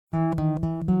In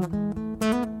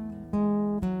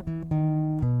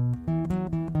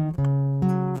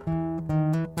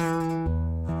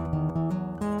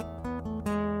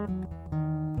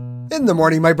the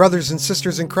morning, my brothers and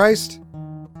sisters in Christ.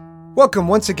 Welcome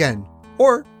once again,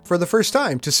 or for the first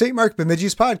time, to St. Mark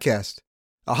Bemidji's podcast,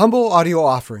 a humble audio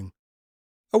offering,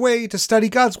 a way to study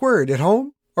God's Word at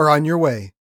home or on your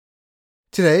way.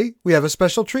 Today, we have a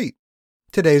special treat.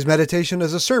 Today's meditation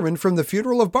is a sermon from the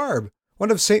funeral of Barb, one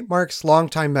of St. Mark's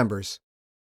longtime members.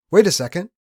 Wait a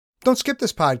second. Don't skip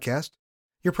this podcast.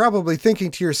 You're probably thinking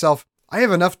to yourself, I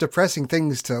have enough depressing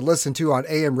things to listen to on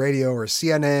AM radio or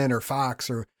CNN or Fox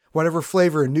or whatever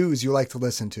flavor of news you like to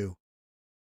listen to.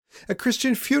 A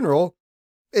Christian funeral,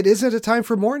 it isn't a time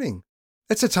for mourning.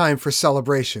 It's a time for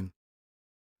celebration.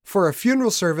 For a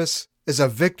funeral service is a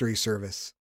victory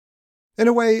service. In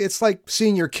a way, it's like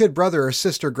seeing your kid brother or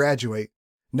sister graduate,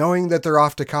 knowing that they're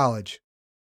off to college.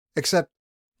 Except,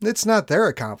 it's not their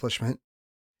accomplishment.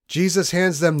 Jesus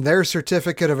hands them their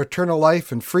certificate of eternal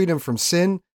life and freedom from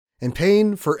sin and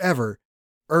pain forever,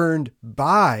 earned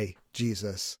by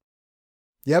Jesus.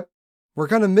 Yep, we're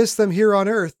going to miss them here on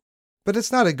earth, but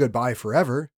it's not a goodbye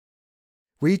forever.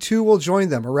 We too will join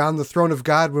them around the throne of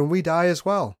God when we die as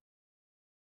well.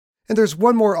 And there's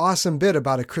one more awesome bit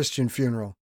about a Christian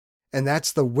funeral, and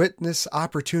that's the witness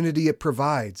opportunity it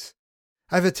provides.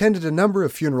 I've attended a number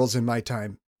of funerals in my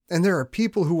time, and there are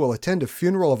people who will attend a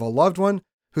funeral of a loved one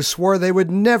who swore they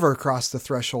would never cross the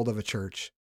threshold of a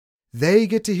church. They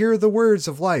get to hear the words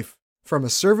of life from a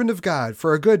servant of God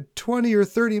for a good 20 or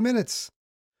 30 minutes.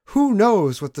 Who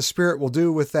knows what the Spirit will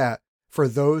do with that for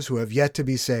those who have yet to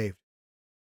be saved?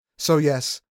 So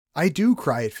yes, I do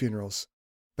cry at funerals,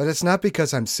 but it's not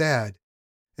because I'm sad.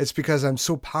 It's because I'm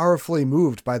so powerfully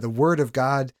moved by the Word of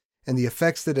God and the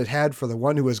effects that it had for the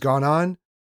one who has gone on,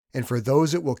 and for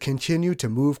those it will continue to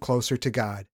move closer to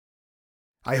God.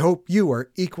 I hope you are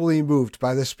equally moved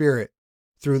by the Spirit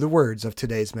through the words of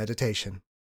today's meditation.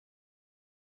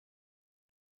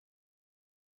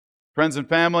 Friends and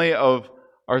family of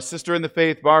our sister in the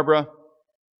faith, Barbara,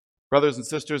 brothers and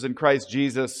sisters in Christ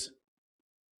Jesus,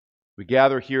 we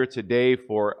gather here today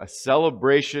for a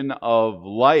celebration of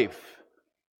life.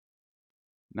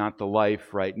 Not the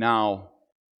life right now,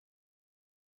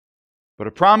 but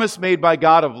a promise made by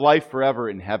God of life forever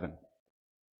in heaven.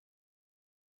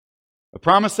 A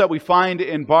promise that we find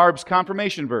in Barb's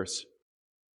confirmation verse.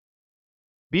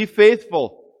 Be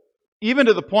faithful, even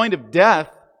to the point of death,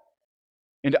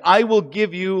 and I will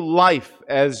give you life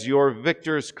as your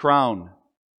victor's crown.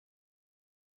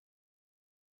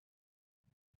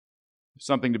 There's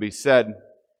something to be said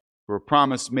for a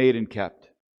promise made and kept.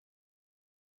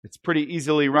 It's pretty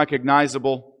easily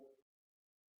recognizable.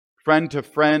 Friend to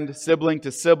friend, sibling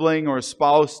to sibling, or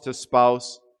spouse to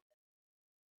spouse.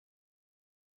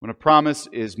 When a promise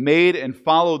is made and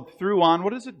followed through on,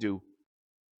 what does it do?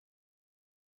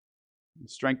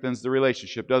 It strengthens the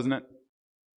relationship, doesn't it?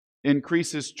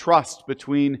 Increases trust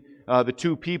between the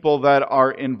two people that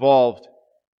are involved.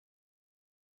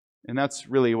 And that's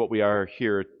really what we are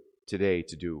here today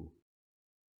to do,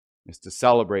 is to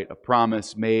celebrate a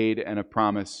promise made and a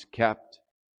promise kept.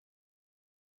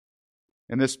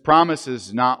 And this promise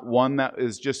is not one that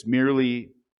is just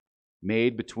merely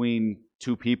made between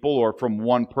two people or from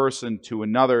one person to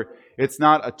another. It's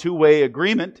not a two-way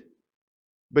agreement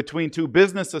between two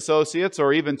business associates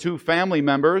or even two family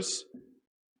members.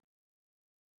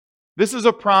 This is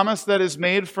a promise that is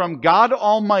made from God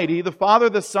Almighty, the Father,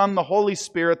 the Son, the Holy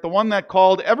Spirit, the one that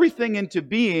called everything into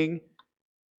being.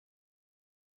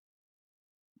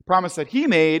 A promise that He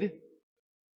made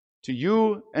to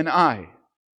you and I.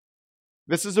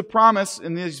 This is a promise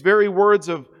in these very words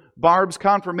of Barb's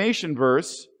confirmation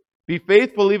verse. Be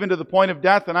faithful even to the point of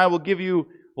death, and I will give you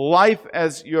life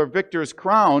as your victor's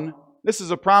crown. This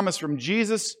is a promise from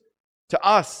Jesus to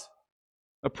us.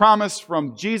 A promise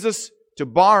from Jesus to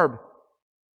Barb.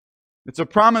 It's a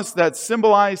promise that's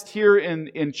symbolized here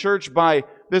in church by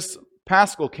this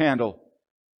Paschal candle.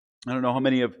 I don't know how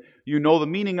many of you know the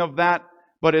meaning of that,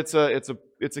 but it's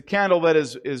a candle that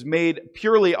is made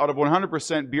purely out of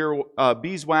 100%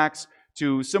 beeswax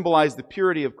to symbolize the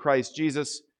purity of Christ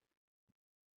Jesus.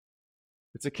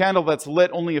 It's a candle that's lit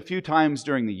only a few times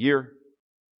during the year.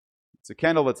 It's a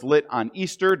candle that's lit on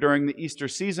Easter during the Easter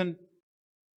season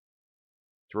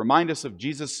to remind us of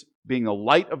Jesus being the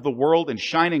light of the world and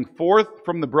shining forth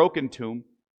from the broken tomb.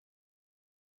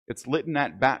 It's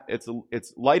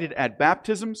lighted at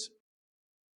baptisms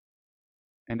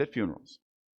and at funerals.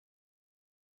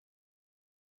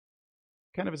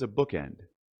 Kind of as a bookend.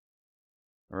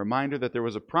 A reminder that there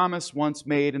was a promise once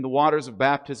made in the waters of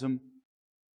baptism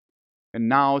And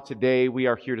now, today, we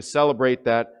are here to celebrate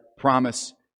that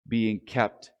promise being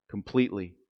kept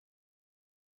completely.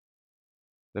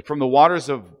 That from the waters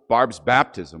of Barb's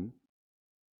baptism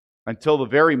until the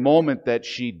very moment that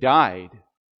she died,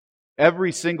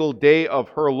 every single day of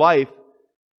her life,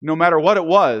 no matter what it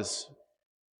was,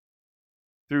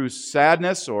 through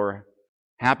sadness or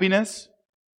happiness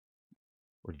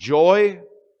or joy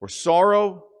or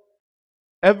sorrow,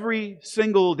 every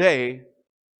single day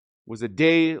was a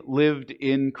day lived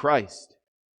in Christ.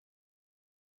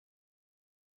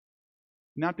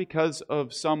 Not because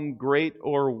of some great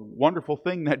or wonderful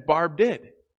thing that Barb did.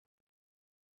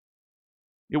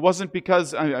 It wasn't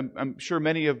because, I'm sure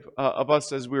many of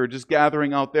us, as we were just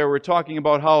gathering out there, were talking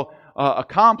about how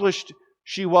accomplished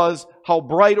she was, how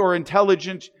bright or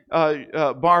intelligent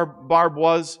Barb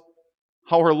was,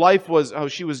 how her life was, how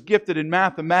she was gifted in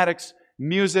mathematics,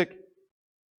 music.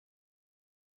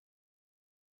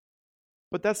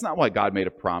 But that's not why God made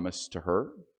a promise to her.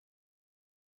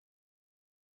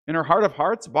 In her heart of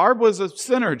hearts, Barb was a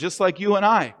sinner just like you and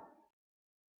I.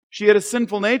 She had a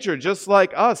sinful nature just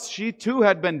like us. She too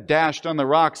had been dashed on the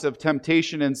rocks of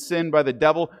temptation and sin by the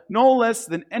devil, no less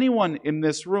than anyone in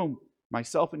this room,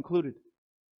 myself included.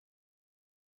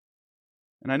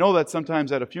 And I know that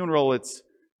sometimes at a funeral it's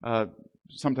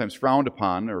sometimes frowned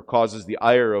upon or causes the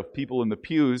ire of people in the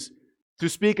pews to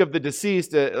speak of the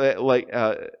deceased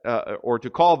or to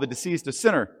call the deceased a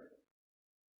sinner.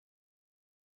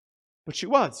 But she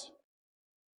was.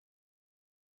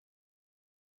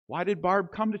 Why did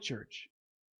Barb come to church?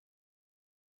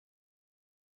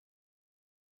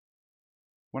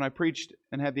 When I preached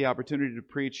and had the opportunity to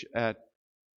preach at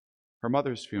her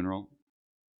mother's funeral,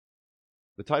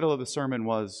 the title of the sermon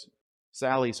was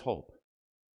Sally's Hope.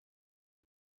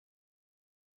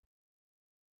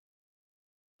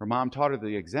 Her mom taught her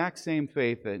the exact same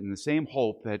faith and the same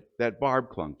hope that Barb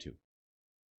clung to.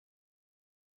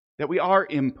 That we are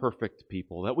imperfect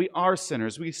people, that we are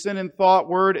sinners. We sin in thought,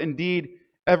 word, and deed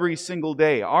every single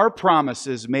day. Our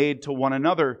promises made to one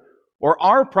another, or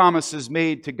our promises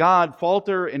made to God,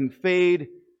 falter and fade.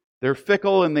 They're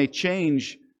fickle and they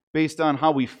change based on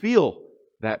how we feel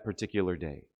that particular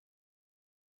day.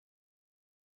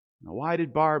 Now, why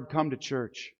did Barb come to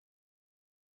church?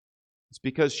 It's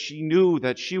because she knew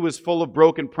that she was full of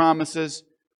broken promises,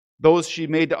 those she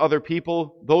made to other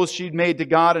people, those she'd made to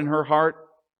God in her heart.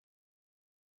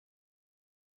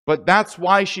 But that's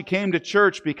why she came to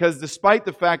church, because despite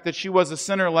the fact that she was a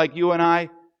sinner like you and I,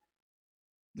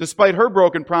 despite her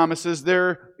broken promises,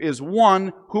 there is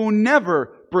one who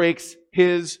never breaks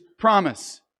His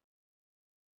promise.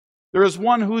 There is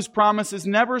one whose promises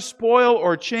never spoil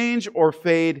or change or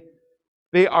fade.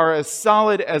 They are as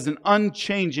solid as an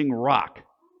unchanging rock.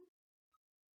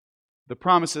 The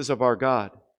promises of our God.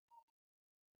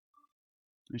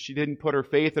 And she didn't put her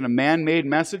faith in a man-made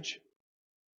message.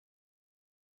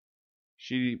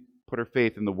 She put her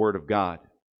faith in the Word of God.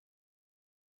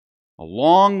 A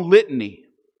long litany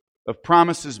of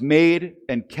promises made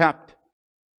and kept.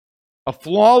 A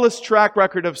flawless track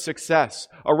record of success.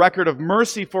 A record of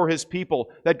mercy for His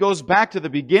people that goes back to the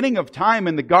beginning of time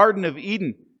in the Garden of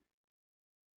Eden.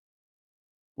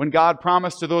 When God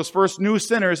promised to those first new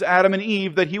sinners, Adam and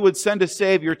Eve, that He would send a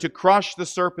Savior to crush the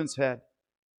serpent's head.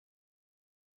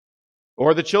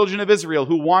 Or the children of Israel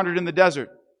who wandered in the desert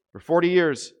for 40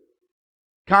 years.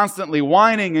 Constantly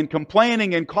whining and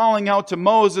complaining and calling out to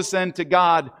Moses and to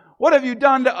God, "What have you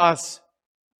done to us?"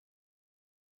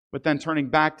 But then turning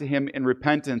back to Him in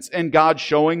repentance and God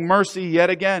showing mercy yet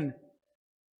again.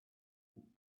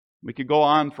 We could go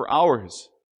on for hours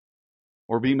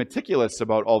or be meticulous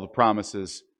about all the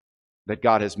promises that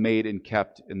God has made and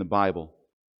kept in the Bible.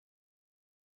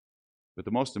 But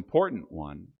the most important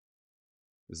one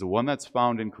is the one that's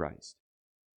found in Christ.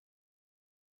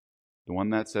 The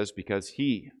one that says, because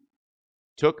He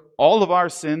took all of our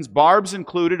sins, Barb's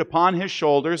included, upon His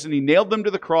shoulders, and He nailed them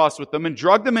to the cross with them and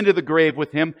dragged them into the grave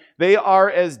with Him, they are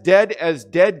as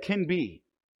dead can be.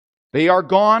 They are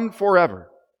gone forever.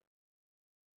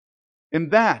 And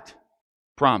that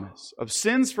promise of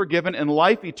sins forgiven and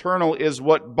life eternal is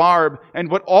what Barb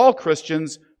and what all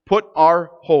Christians put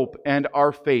our hope and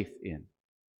our faith in.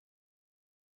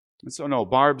 And so no,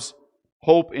 Barb's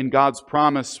hope in God's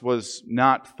promise was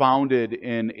not founded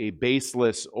in a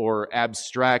baseless or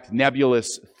abstract,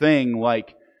 nebulous thing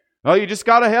like, oh, you just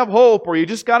got to have hope or you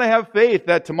just got to have faith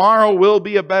that tomorrow will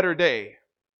be a better day.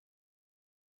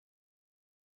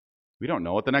 We don't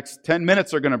know what the next 10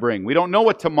 minutes are going to bring. We don't know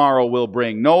what tomorrow will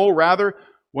bring. No, rather,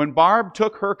 when Barb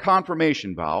took her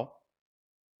confirmation vow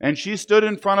and she stood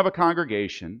in front of a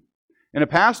congregation and a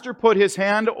pastor put his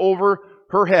hand over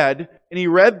her head and he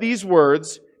read these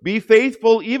words, Be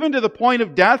faithful even to the point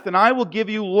of death, and I will give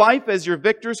you life as your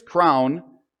victor's crown.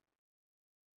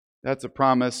 That's a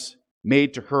promise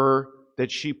made to her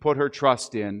that she put her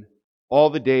trust in all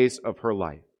the days of her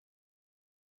life.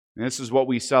 And this is what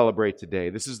we celebrate today.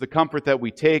 This is the comfort that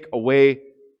we take away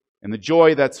and the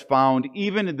joy that's found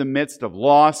even in the midst of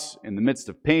loss, in the midst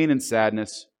of pain and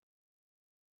sadness.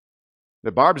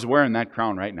 That Barb's wearing that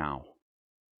crown right now.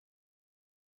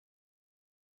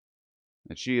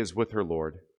 That she is with her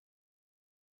Lord.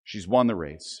 She's won the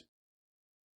race.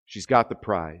 She's got the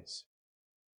prize.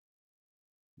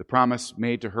 The promise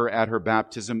made to her at her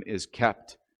baptism is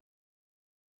kept.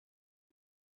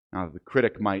 Now, the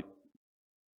critic might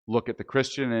look at the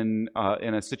Christian in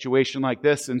a situation like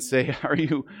this and say, are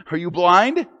you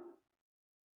blind?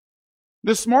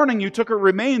 This morning you took her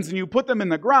remains and you put them in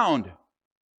the ground.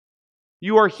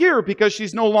 You are here because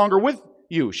she's no longer with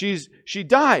you. She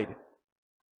died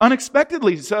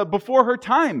unexpectedly before her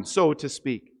time, so to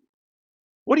speak.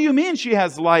 What do you mean she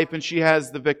has life and she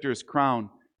has the victor's crown?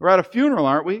 We're at a funeral,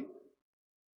 aren't we?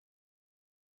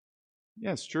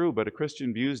 Yes, true, but a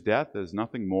Christian views death as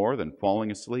nothing more than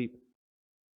falling asleep.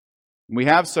 We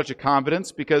have such a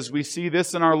confidence because we see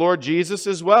this in our Lord Jesus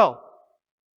as well.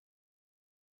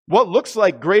 What looks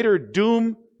like greater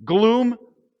doom, gloom,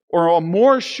 or a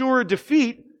more sure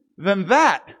defeat than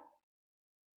that?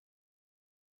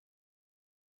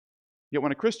 Yet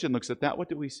when a Christian looks at that, what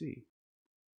do we see?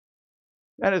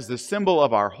 That is the symbol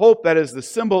of our hope. That is the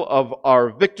symbol of our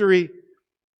victory.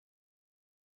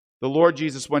 The Lord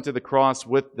Jesus went to the cross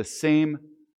with the same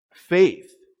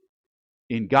faith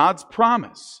in God's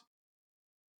promise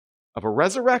of a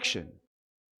resurrection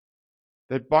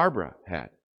that Barbara had,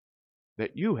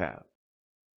 that you have,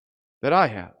 that I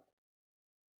have.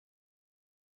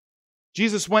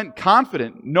 Jesus went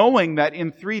confident, knowing that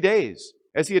in 3 days,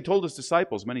 as he had told his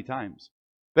disciples many times,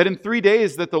 that in 3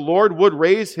 days that the Lord would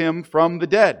raise him from the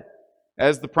dead,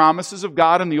 as the promises of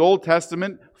God in the Old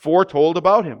Testament foretold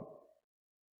about him.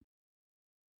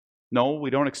 No, we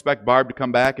don't expect Barb to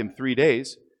come back in 3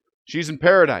 days. She's in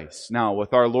paradise now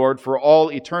with our Lord for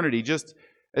all eternity, just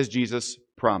as Jesus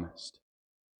promised.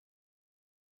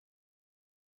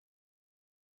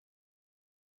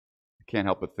 I can't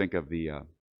help but think of the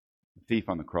thief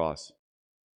on the cross.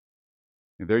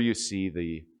 And there you see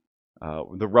the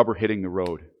rubber hitting the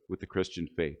road with the Christian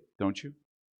faith, don't you?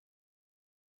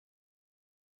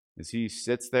 As he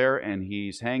sits there and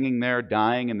he's hanging there,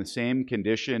 dying in the same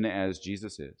condition as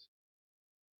Jesus is.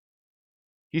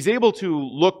 He's able to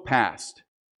look past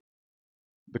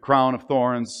the crown of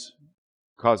thorns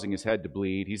causing his head to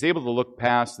bleed. He's able to look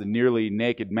past the nearly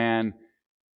naked man,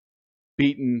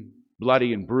 beaten,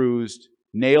 bloody, and bruised,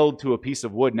 nailed to a piece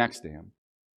of wood next to him.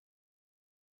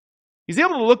 He's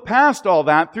able to look past all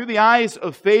that through the eyes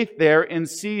of faith there and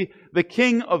see the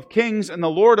King of Kings and the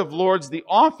Lord of Lords, the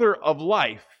author of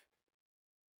life,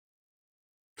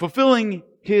 fulfilling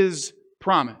his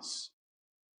promise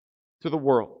to the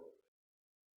world.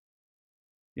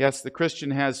 Yes, the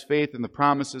Christian has faith in the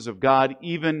promises of God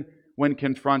even when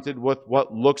confronted with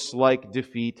what looks like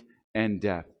defeat and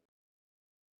death.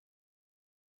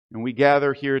 And we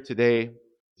gather here today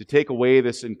to take away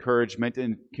this encouragement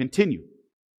and continue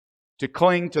to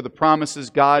cling to the promises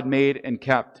God made and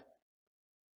kept.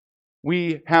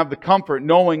 We have the comfort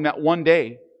knowing that one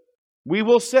day we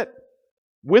will sit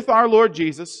with our Lord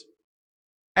Jesus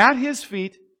at His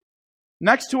feet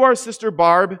next to our sister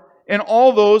Barb and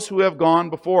all those who have gone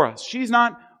before us. She's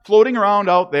not floating around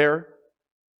out there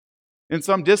in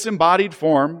some disembodied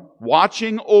form,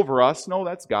 watching over us. No,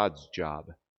 that's God's job.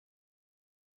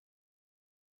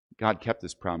 God kept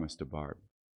His promise to Barb.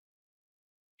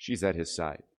 She's at His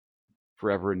side,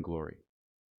 forever in glory.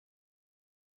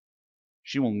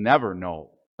 She will never know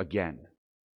again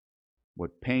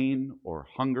what pain or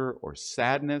hunger or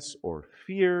sadness or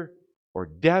fear or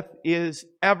death is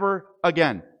ever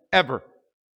again. Ever.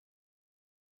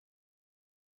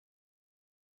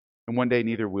 And one day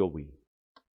neither will we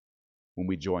when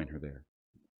we join her there.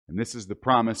 And this is the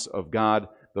promise of God,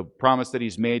 the promise that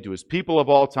He's made to His people of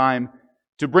all time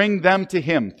to bring them to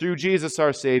Him through Jesus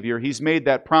our Savior. He's made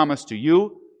that promise to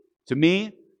you, to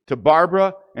me, to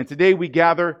Barbara, and today we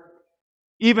gather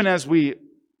even as we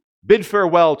bid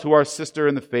farewell to our sister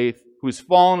in the faith who's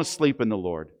fallen asleep in the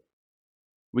Lord.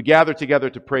 We gather together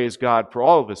to praise God for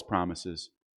all of His promises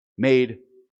made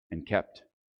and kept.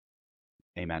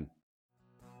 Amen.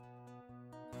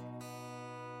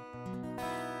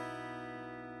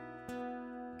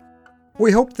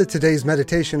 We hope that today's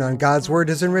meditation on God's Word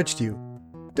has enriched you.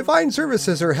 Divine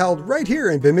services are held right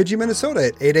here in Bemidji, Minnesota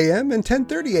at 8 a.m. and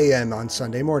 10:30 a.m. on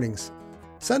Sunday mornings.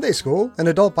 Sunday school and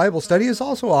adult Bible study is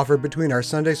also offered between our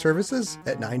Sunday services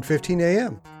at 9:15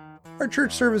 a.m. Our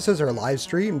church services are live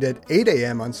streamed at 8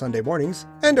 a.m. on Sunday mornings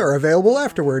and are available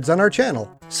afterwards on our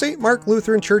channel, St. Mark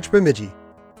Lutheran Church Bemidji.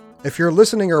 If you're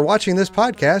listening or watching this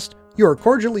podcast, you are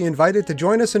cordially invited to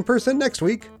join us in person next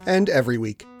week and every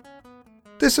week.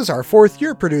 This is our 4th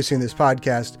year producing this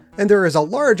podcast, and there is a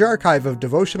large archive of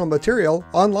devotional material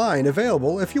online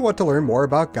available if you want to learn more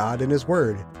about God and His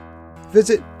Word.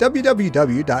 Visit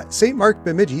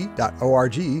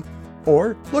www.stmarkbemidji.org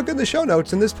or look in the show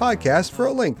notes in this podcast for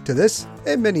a link to this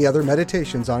and many other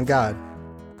meditations on God.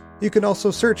 You can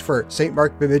also search for St.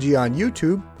 Mark Bemidji on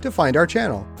YouTube to find our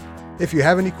channel. If you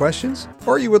have any questions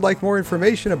or you would like more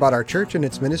information about our church and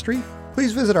its ministry,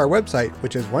 please visit our website,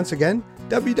 which is once again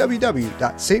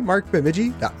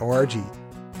www.stmarkbemidji.org.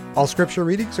 All scripture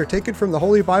readings are taken from the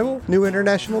Holy Bible, New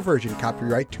International Version,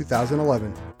 copyright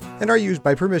 2011, and are used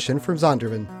by permission from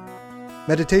Zondervan.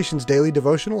 Meditations Daily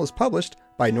Devotional is published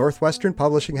by Northwestern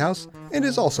Publishing House and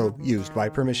is also used by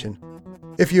permission.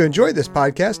 If you enjoyed this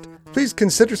podcast, please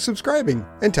consider subscribing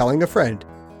and telling a friend.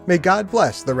 May God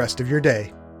bless the rest of your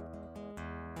day.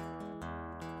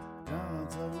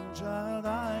 God's own child,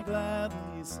 I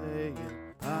gladly say it.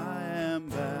 I am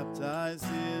baptized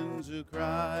into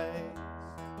Christ.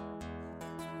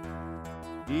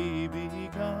 He,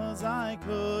 because I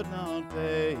could not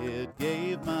pay it,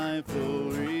 gave my full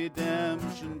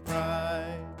redemption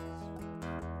price.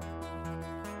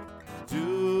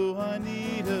 Do I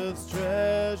need His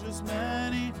treasures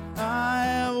many? I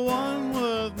have one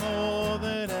worth more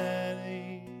than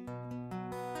any,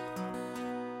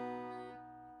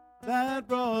 that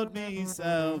brought me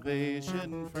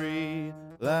salvation free,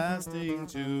 lasting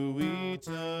to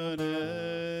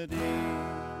eternity.